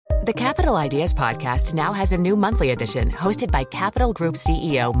The Capital Ideas Podcast now has a new monthly edition hosted by Capital Group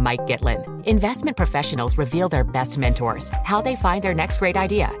CEO Mike Gitlin. Investment professionals reveal their best mentors, how they find their next great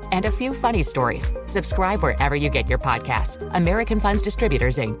idea, and a few funny stories. Subscribe wherever you get your podcasts. American Funds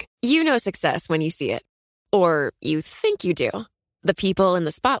Distributors, Inc. You know success when you see it. Or you think you do. The people in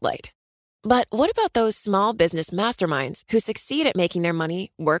the spotlight. But what about those small business masterminds who succeed at making their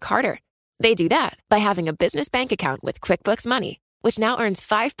money work harder? They do that by having a business bank account with QuickBooks Money, which now earns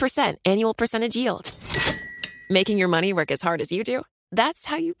 5% annual percentage yield. Making your money work as hard as you do? That's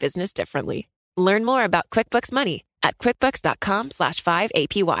how you business differently. Learn more about QuickBooks Money at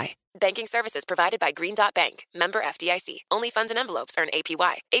quickbooks.com/5APY. Banking services provided by Green Dot Bank. Member FDIC. Only funds and envelopes earn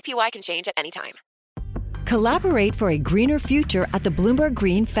APY. APY can change at any time. Collaborate for a greener future at the Bloomberg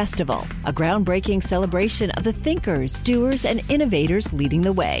Green Festival, a groundbreaking celebration of the thinkers, doers, and innovators leading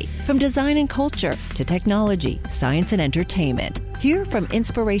the way. From design and culture to technology, science, and entertainment. Hear from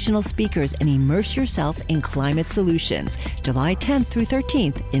inspirational speakers and immerse yourself in climate solutions. July 10th through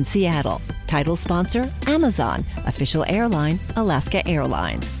 13th in Seattle. Title sponsor, Amazon. Official airline, Alaska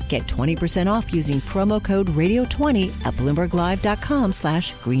Airlines. Get 20% off using promo code Radio20 at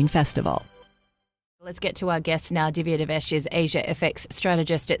BloombergLive.com/Green Festival. Let's get to our guest now. Divya Devesh is Asia FX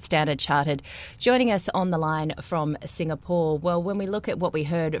strategist at Standard Chartered, joining us on the line from Singapore. Well, when we look at what we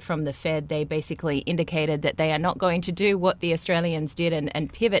heard from the Fed, they basically indicated that they are not going to do what the Australians did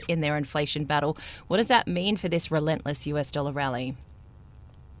and pivot in their inflation battle. What does that mean for this relentless US dollar rally?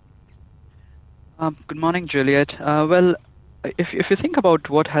 Good morning, Juliet. Well, if you think about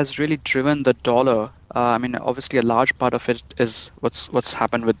what has really driven the dollar, obviously a large part of it is what's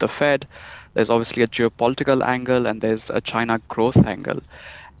happened with the Fed. There's obviously a geopolitical angle and there's a China growth angle.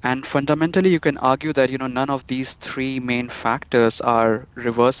 And fundamentally, you can argue that, none of these three main factors are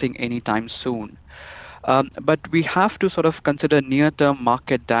reversing anytime soon. But we have to sort of consider near-term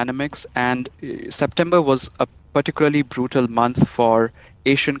market dynamics, and September was a particularly brutal month for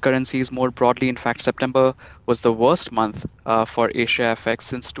Asian currencies more broadly. In fact, September was the worst month for Asia FX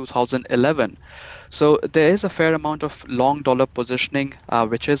since 2011. So there is a fair amount of long dollar positioning,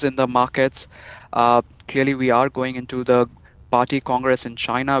 which is in the markets. Clearly, we are going into the Party Congress in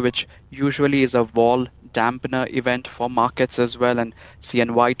China, which usually is a vol dampener event for markets as well, and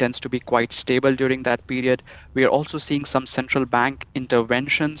CNY tends to be quite stable during that period. We are also seeing some central bank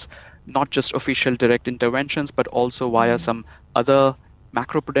interventions, not just official direct interventions, but also via some other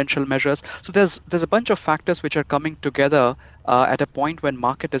macroprudential measures. So there's a bunch of factors which are coming together at a point when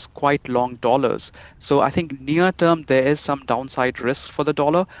market is quite long dollars. So I think near term there is some downside risk for the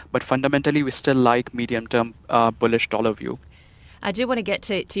dollar, but fundamentally we still like medium term bullish dollar view. I do want to get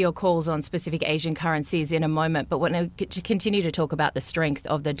to your calls on specific Asian currencies in a moment, but want to continue to talk about the strength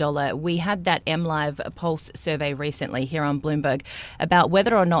of the dollar. We had that MLive Pulse survey recently here on Bloomberg about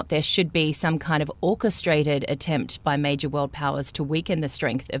whether or not there should be some kind of orchestrated attempt by major world powers to weaken the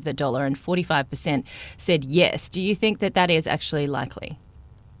strength of the dollar, and 45% said yes. Do you think that is actually likely?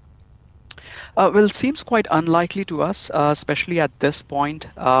 Well, it seems quite unlikely to us, especially at this point.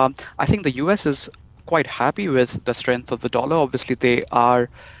 I think the US is quite happy with the strength of the dollar. Obviously, they are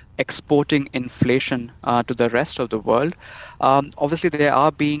exporting inflation to the rest of the world. Obviously, there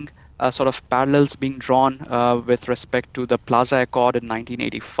are being sort of parallels being drawn with respect to the Plaza Accord in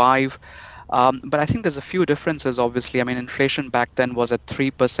 1985. But I think there's a few differences, obviously. Inflation back then was at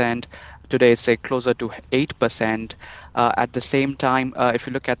 3%. Today, it's closer to 8%. At the same time, if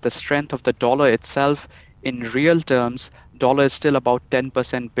you look at the strength of the dollar itself, in real terms, dollar is still about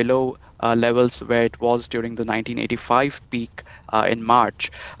 10% below levels where it was during the 1985 peak in March.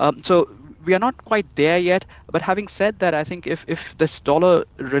 So we are not quite there yet. But having said that, I think if this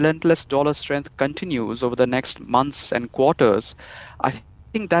relentless dollar strength continues over the next months and quarters, I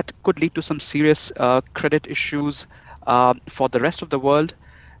think that could lead to some serious credit issues for the rest of the world.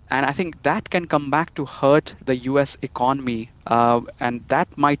 And I think that can come back to hurt the US economy, and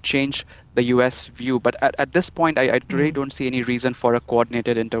that might change the US view. But at this point, I really don't see any reason for a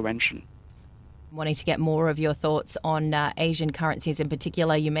coordinated intervention. Wanting to get more of your thoughts on Asian currencies in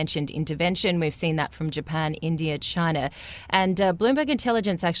particular. You mentioned intervention. We've seen that from Japan, India, China. And Bloomberg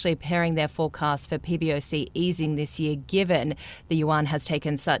Intelligence actually pairing their forecast for PBOC easing this year, given the yuan has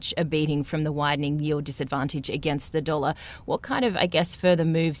taken such a beating from the widening yield disadvantage against the dollar. What kind of, further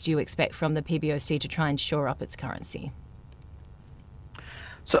moves do you expect from the PBOC to try and shore up its currency?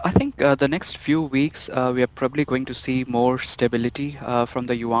 So I think the next few weeks, we are probably going to see more stability from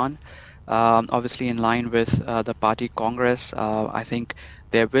the yuan. Obviously, in line with the Party Congress, I think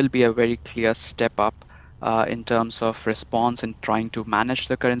there will be a very clear step up in terms of response in trying to manage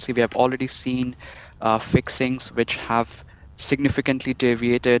the currency. We have already seen fixings which have significantly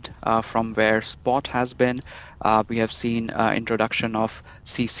deviated from where spot has been. We have seen introduction of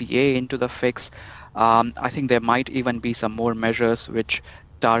CCA into the fix. I think there might even be some more measures which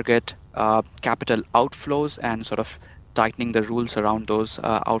target capital outflows and sort of tightening the rules around those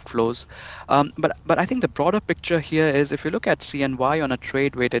outflows. But I think the broader picture here is if you look at CNY on a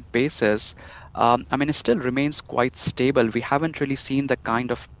trade weighted basis, I mean, it still remains quite stable. We haven't really seen the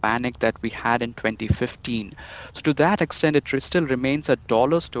kind of panic that we had in 2015. So to that extent, it still remains a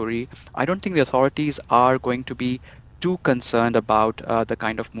dollar story. I don't think the authorities are going to be too concerned about the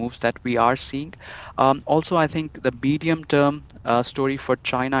kind of moves that we are seeing. Also, I think the medium term story for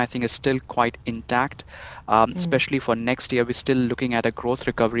China, I think, is still quite intact, especially for next year. We're still looking at a growth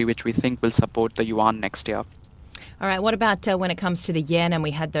recovery, which we think will support the yuan next year. All right, what about when it comes to the yen and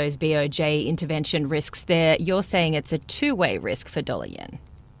we had those BOJ intervention risks there? You're saying it's a two-way risk for dollar yen.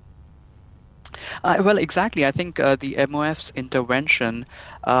 Well, exactly. I think the MOF's intervention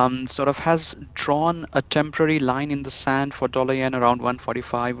sort of has drawn a temporary line in the sand for dollar yen around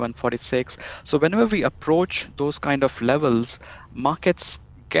 145, 146. So whenever we approach those kind of levels, markets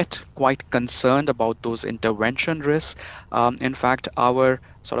get quite concerned about those intervention risks. In fact, our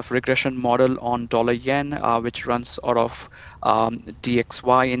sort of regression model on dollar yen, which runs out of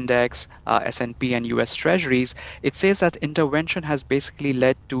DXY index, S&P and US Treasuries, it says that intervention has basically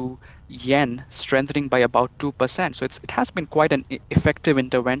led to yen strengthening by about 2%. So it has been quite an effective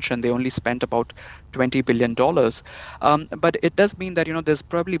intervention. They only spent about $20 billion. But it does mean that, there's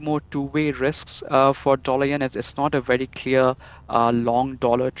probably more two-way risks for dollar yen. It's not a very clear long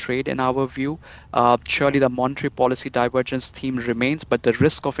dollar trade in our view. Surely the monetary policy divergence theme remains, but the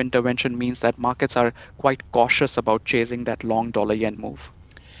risk of intervention means that markets are quite cautious about chasing that long dollar yen move.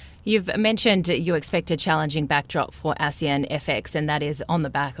 You've mentioned you expect a challenging backdrop for ASEAN FX, and that is on the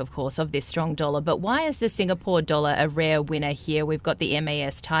back, of course, of this strong dollar. But why is the Singapore dollar a rare winner here? We've got the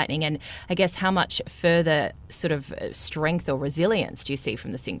MAS tightening, and I guess how much further sort of strength or resilience do you see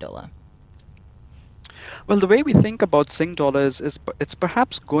from the Sing dollar? Well, the way we think about Sing dollars is it's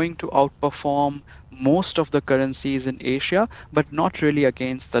perhaps going to outperform most of the currencies in Asia, but not really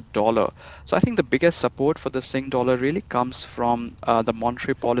against the dollar. So I think the biggest support for the Sing dollar really comes from the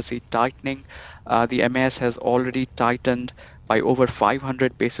monetary policy tightening. The MAS has already tightened by over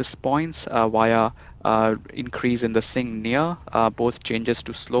 500 basis points via increase in the Sing near, both changes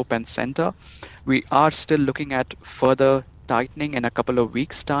to slope and center. We are still looking at further tightening in a couple of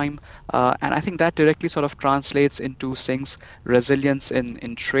weeks' time. And I think that directly sort of translates into Sing's resilience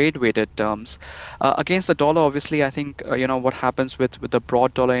in trade-weighted terms. Against the dollar, obviously, I think, what happens with the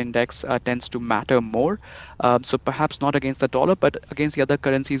broad dollar index tends to matter more. So perhaps not against the dollar, but against the other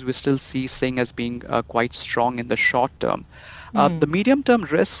currencies, we still see Sing as being quite strong in the short term. The medium-term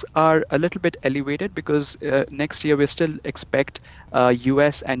risks are a little bit elevated because next year we still expect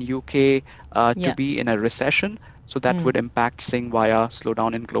US and UK to be in a recession. So that would impact Sing via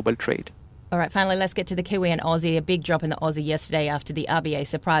slowdown in global trade. All right, finally, let's get to the Kiwi and Aussie. A big drop in the Aussie yesterday after the RBA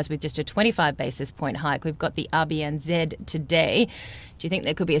surprise with just a 25 basis point hike. We've got the RBNZ today. Do you think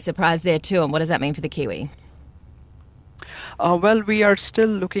there could be a surprise there too? And what does that mean for the Kiwi? Well, we are still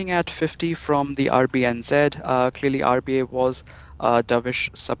looking at 50 from the RBNZ. Clearly, RBA was a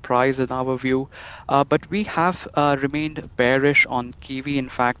dovish surprise in our view, but we have remained bearish on Kiwi. In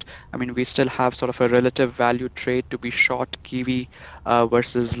fact, I mean, we still have sort of a relative value trade to be short Kiwi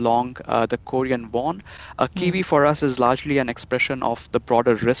versus long the Korean won. Kiwi for us is largely an expression of the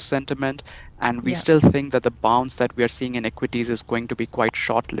broader risk sentiment, and we still think that the bounce that we are seeing in equities is going to be quite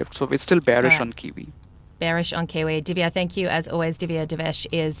short-lived. So we're still bearish on Kiwi. Bearish on Kiwi. Divya, thank you. As always, Divya Devesh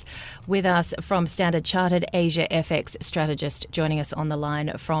is with us from Standard Chartered, Asia FX strategist, joining us on the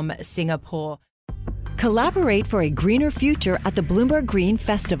line from Singapore. Collaborate for a greener future at the Bloomberg Green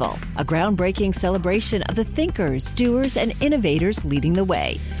Festival, a groundbreaking celebration of the thinkers, doers, and innovators leading the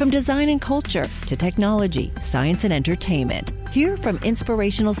way. From design and culture to technology, science, and entertainment. Hear from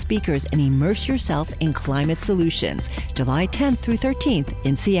inspirational speakers and immerse yourself in climate solutions. July 10th through 13th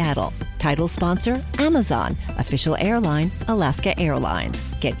in Seattle. Title sponsor, Amazon. Official airline, Alaska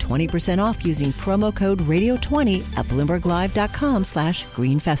Airlines. Get 20% off using promo code radio20 at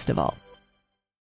BloombergLive.com/Green Festival.